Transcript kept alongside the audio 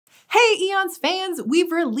Hey Eons fans,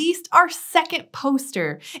 we've released our second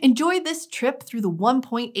poster. Enjoy this trip through the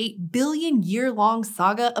 1.8 billion year-long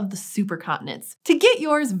saga of the supercontinents. To get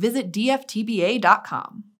yours, visit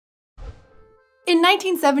dftba.com. In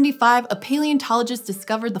 1975, a paleontologist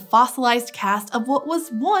discovered the fossilized cast of what was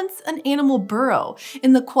once an animal burrow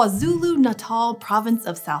in the KwaZulu-Natal province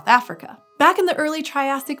of South Africa. Back in the early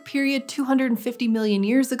Triassic period 250 million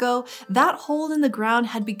years ago, that hole in the ground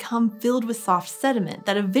had become filled with soft sediment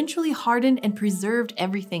that eventually hardened and preserved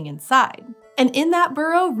everything inside. And in that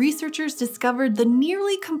burrow, researchers discovered the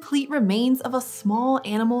nearly complete remains of a small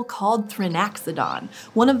animal called Thrinaxodon,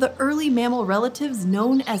 one of the early mammal relatives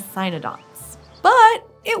known as cynodonts. But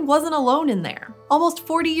it wasn't alone in there. Almost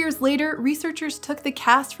 40 years later, researchers took the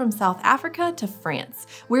cast from South Africa to France,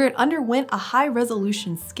 where it underwent a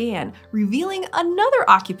high-resolution scan, revealing another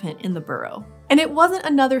occupant in the burrow. And it wasn't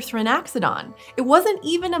another Thrinaxodon. It wasn't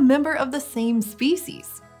even a member of the same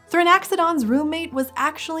species. Thrinaxodon's roommate was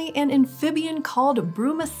actually an amphibian called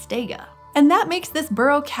Broomistega. And that makes this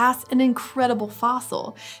burrow cast an incredible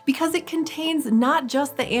fossil, because it contains not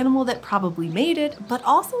just the animal that probably made it, but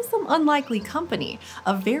also some unlikely company,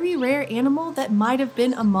 a very rare animal that might have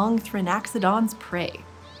been among Thrinaxodon's prey.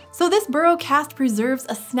 So this burrow cast preserves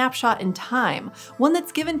a snapshot in time, one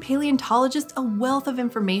that's given paleontologists a wealth of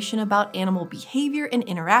information about animal behavior and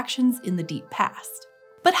interactions in the deep past.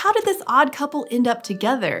 But how did this odd couple end up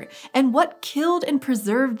together, and what killed and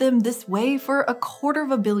preserved them this way for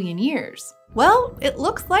 250 million years? Well, it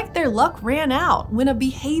looks like their luck ran out when a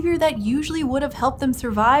behavior that usually would have helped them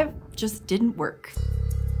survive just didn't work.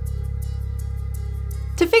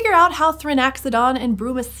 To figure out how Thrinaxodon and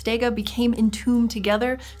Broomistega became entombed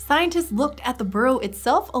together, scientists looked at the burrow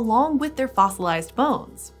itself along with their fossilized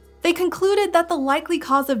bones. They concluded that the likely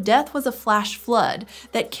cause of death was a flash flood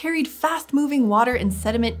that carried fast-moving water and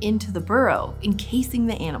sediment into the burrow, encasing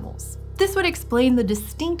the animals. This would explain the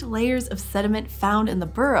distinct layers of sediment found in the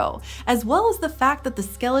burrow, as well as the fact that the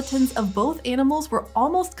skeletons of both animals were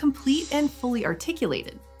almost complete and fully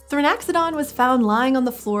articulated. Thrinaxodon was found lying on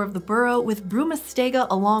the floor of the burrow with Broomistega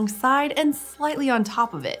alongside and slightly on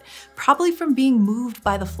top of it, probably from being moved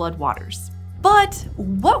by the flood waters. But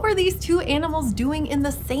what were these two animals doing in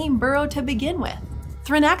the same burrow to begin with?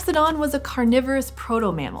 Thrinaxodon was a carnivorous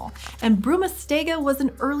proto-mammal, and Broomistega was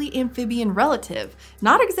an early amphibian relative,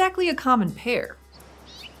 not exactly a common pair.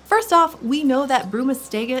 First off, we know that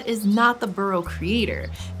Broomistega is not the burrow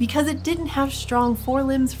creator, because it didn't have strong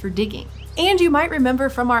forelimbs for digging. And you might remember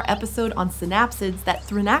from our episode on synapsids that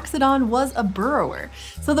Thrinaxodon was a burrower,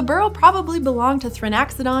 so the burrow probably belonged to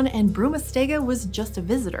Thrinaxodon and Broomistega was just a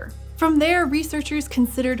visitor. From there, researchers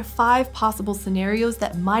considered 5 possible scenarios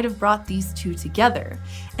that might have brought these two together,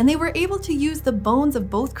 and they were able to use the bones of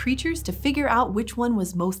both creatures to figure out which one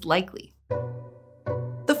was most likely.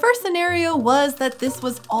 The first scenario was that this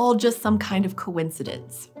was all just some kind of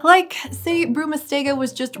coincidence. Like, say Broomistega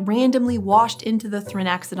was just randomly washed into the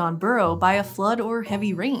Thrinaxodon burrow by a flood or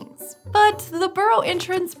heavy rains. But the burrow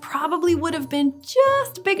entrance probably would have been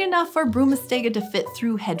just big enough for Broomistega to fit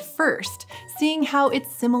through head first, seeing how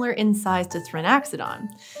it's similar in size to Thrinaxodon.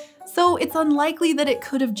 So it's unlikely that it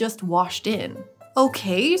could have just washed in.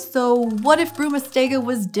 Okay, so what if Broomistega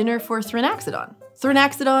was dinner for Thrinaxodon?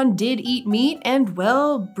 Thrinaxodon did eat meat, and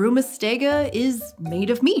well, Broomistega is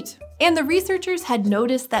made of meat. And the researchers had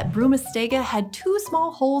noticed that Broomistega had 2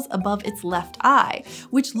 small holes above its left eye,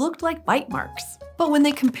 which looked like bite marks. But when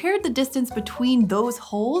they compared the distance between those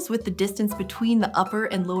holes with the distance between the upper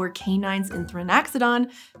and lower canines in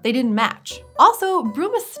Thrinaxodon, they didn't match. Also,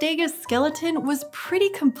 Broomistega's skeleton was pretty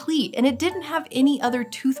complete, and it didn't have any other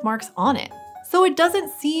tooth marks on it. So it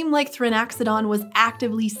doesn't seem like Thrinaxodon was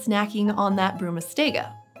actively snacking on that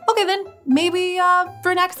Broomistega. Okay then, maybe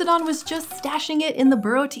Thrinaxodon was just stashing it in the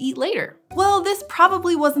burrow to eat later. Well, this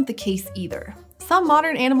probably wasn't the case either. Some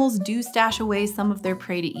modern animals do stash away some of their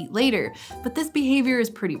prey to eat later, but this behavior is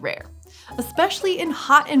pretty rare, especially in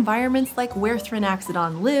hot environments like where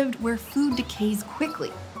Thrinaxodon lived, where food decays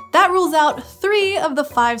quickly. That rules out 3 of the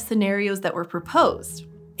 5 scenarios that were proposed.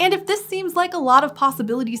 And if this seems like a lot of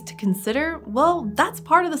possibilities to consider, well, that's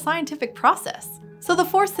part of the scientific process. So the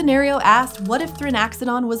 4th scenario asked, what if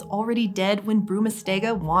Thrinaxodon was already dead when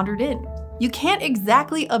Broomistega wandered in? You can't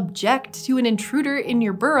exactly object to an intruder in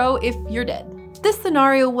your burrow if you're dead. This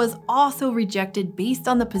scenario was also rejected based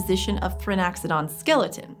on the position of Thrinaxodon's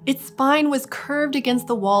skeleton. Its spine was curved against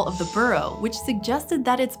the wall of the burrow, which suggested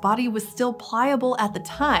that its body was still pliable at the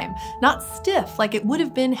time, not stiff like it would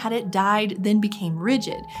have been had it died then became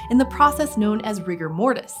rigid, in the process known as rigor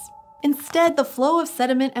mortis. Instead, the flow of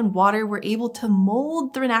sediment and water were able to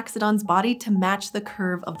mold Thrinaxodon's body to match the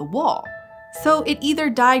curve of the wall. So it either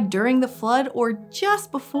died during the flood or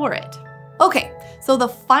just before it. Okay, so the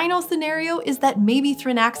final scenario is that maybe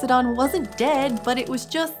Thrinaxodon wasn't dead, but it was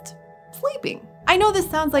just sleeping. I know this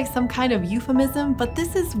sounds like some kind of euphemism, but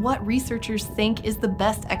this is what researchers think is the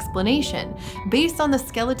best explanation, based on the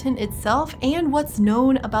skeleton itself and what's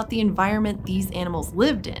known about the environment these animals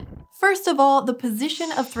lived in. First of all, the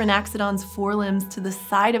position of Thrinaxodon's forelimbs to the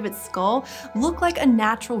side of its skull look like a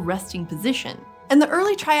natural resting position. And the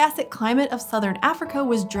early Triassic climate of southern Africa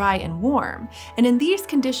was dry and warm, and in these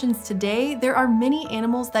conditions today, there are many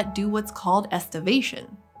animals that do what's called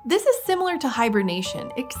estivation. This is similar to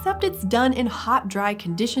hibernation, except it's done in hot, dry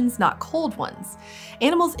conditions, not cold ones.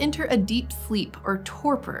 Animals enter a deep sleep, or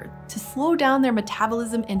torpor, to slow down their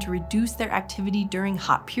metabolism and to reduce their activity during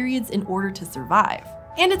hot periods in order to survive.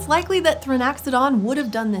 And it's likely that Thrinaxodon would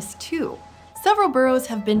have done this too. Several burrows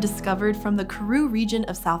have been discovered from the Karoo region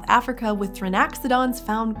of South Africa with Thrinaxodons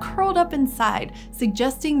found curled up inside,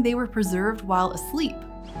 suggesting they were preserved while asleep.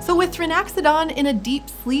 So with Thrinaxodon in a deep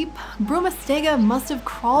sleep, Broomistega must have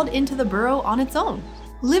crawled into the burrow on its own.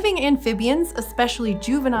 Living amphibians, especially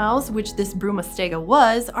juveniles, which this Broomistega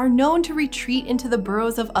was, are known to retreat into the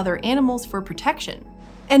burrows of other animals for protection.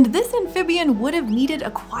 And this amphibian would have needed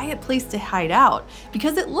a quiet place to hide out,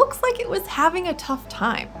 because it looks like it was having a tough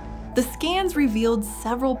time. The scans revealed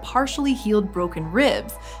several partially healed broken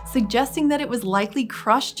ribs, suggesting that it was likely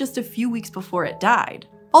crushed just a few weeks before it died.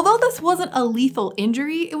 Although this wasn't a lethal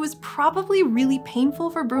injury, it was probably really painful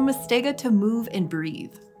for Broomistega to move and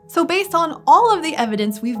breathe. So based on all of the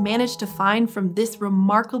evidence we've managed to find from this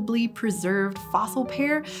remarkably preserved fossil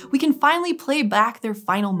pair, we can finally play back their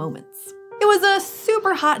final moments. It was a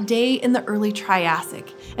super hot day in the early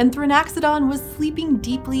Triassic, and Thrinaxodon was sleeping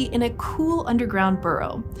deeply in a cool underground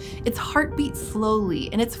burrow. Its heart beat slowly,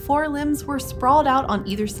 and its forelimbs were sprawled out on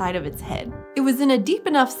either side of its head. It was in a deep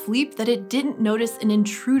enough sleep that it didn't notice an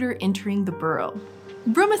intruder entering the burrow.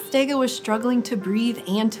 Broomistega was struggling to breathe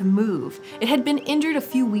and to move. It had been injured a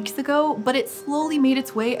few weeks ago, but it slowly made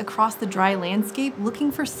its way across the dry landscape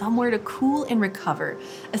looking for somewhere to cool and recover,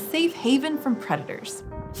 a safe haven from predators.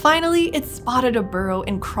 Finally, it spotted a burrow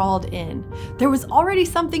and crawled in. There was already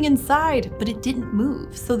something inside, but it didn't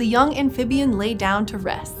move, so the young amphibian lay down to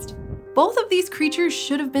rest. Both of these creatures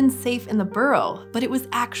should have been safe in the burrow, but it was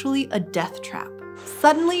actually a death trap.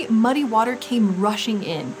 Suddenly, muddy water came rushing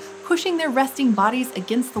in, pushing their resting bodies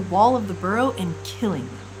against the wall of the burrow and killing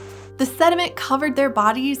them. The sediment covered their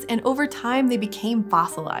bodies, and over time they became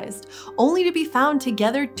fossilized, only to be found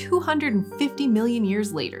together 250 million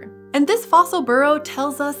years later. And this fossil burrow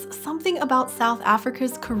tells us something about South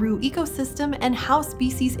Africa's Karoo ecosystem and how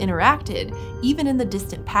species interacted, even in the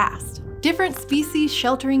distant past. Different species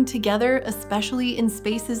sheltering together, especially in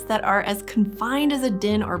spaces that are as confined as a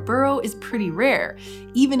den or burrow, is pretty rare,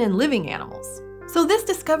 even in living animals. So this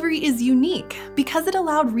discovery is unique because it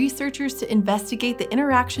allowed researchers to investigate the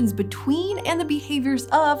interactions between and the behaviors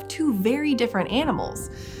of two very different animals.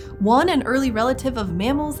 One an early relative of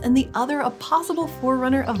mammals and the other a possible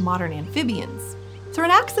forerunner of modern amphibians.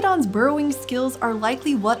 Thrinaxodon's burrowing skills are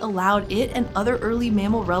likely what allowed it and other early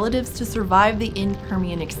mammal relatives to survive the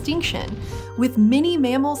end-Permian extinction, with many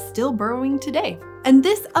mammals still burrowing today. And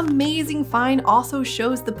this amazing find also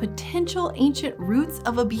shows the potential ancient roots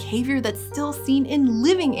of a behavior that's still seen in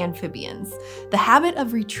living amphibians, the habit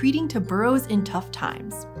of retreating to burrows in tough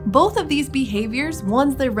times. Both of these behaviors,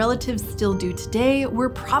 ones their relatives still do today, were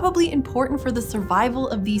probably important for the survival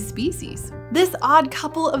of these species. This odd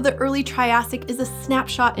couple of the early Triassic is a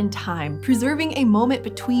snapshot in time, preserving a moment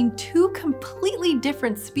between two completely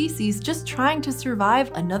different species just trying to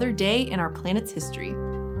survive another day in our planet's history.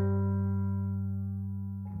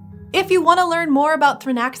 If you want to learn more about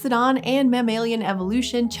Thrinaxodon and mammalian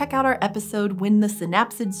evolution, check out our episode When the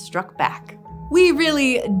Synapsids Struck Back. We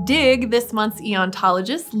really dig this month's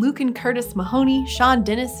Eontologists: Luke and Curtis Mahoney, Sean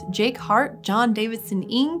Dennis, Jake Hart, John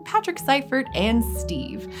Davidson-Ing, Patrick Seifert, and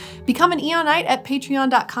Steve. Become an Eonite at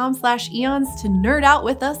patreon.com/eons to nerd out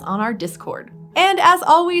with us on our Discord. And as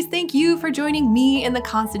always, thank you for joining me in the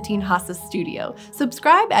Konstantin Haase studio.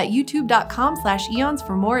 Subscribe at youtube.com/eons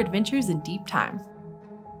for more adventures in deep time.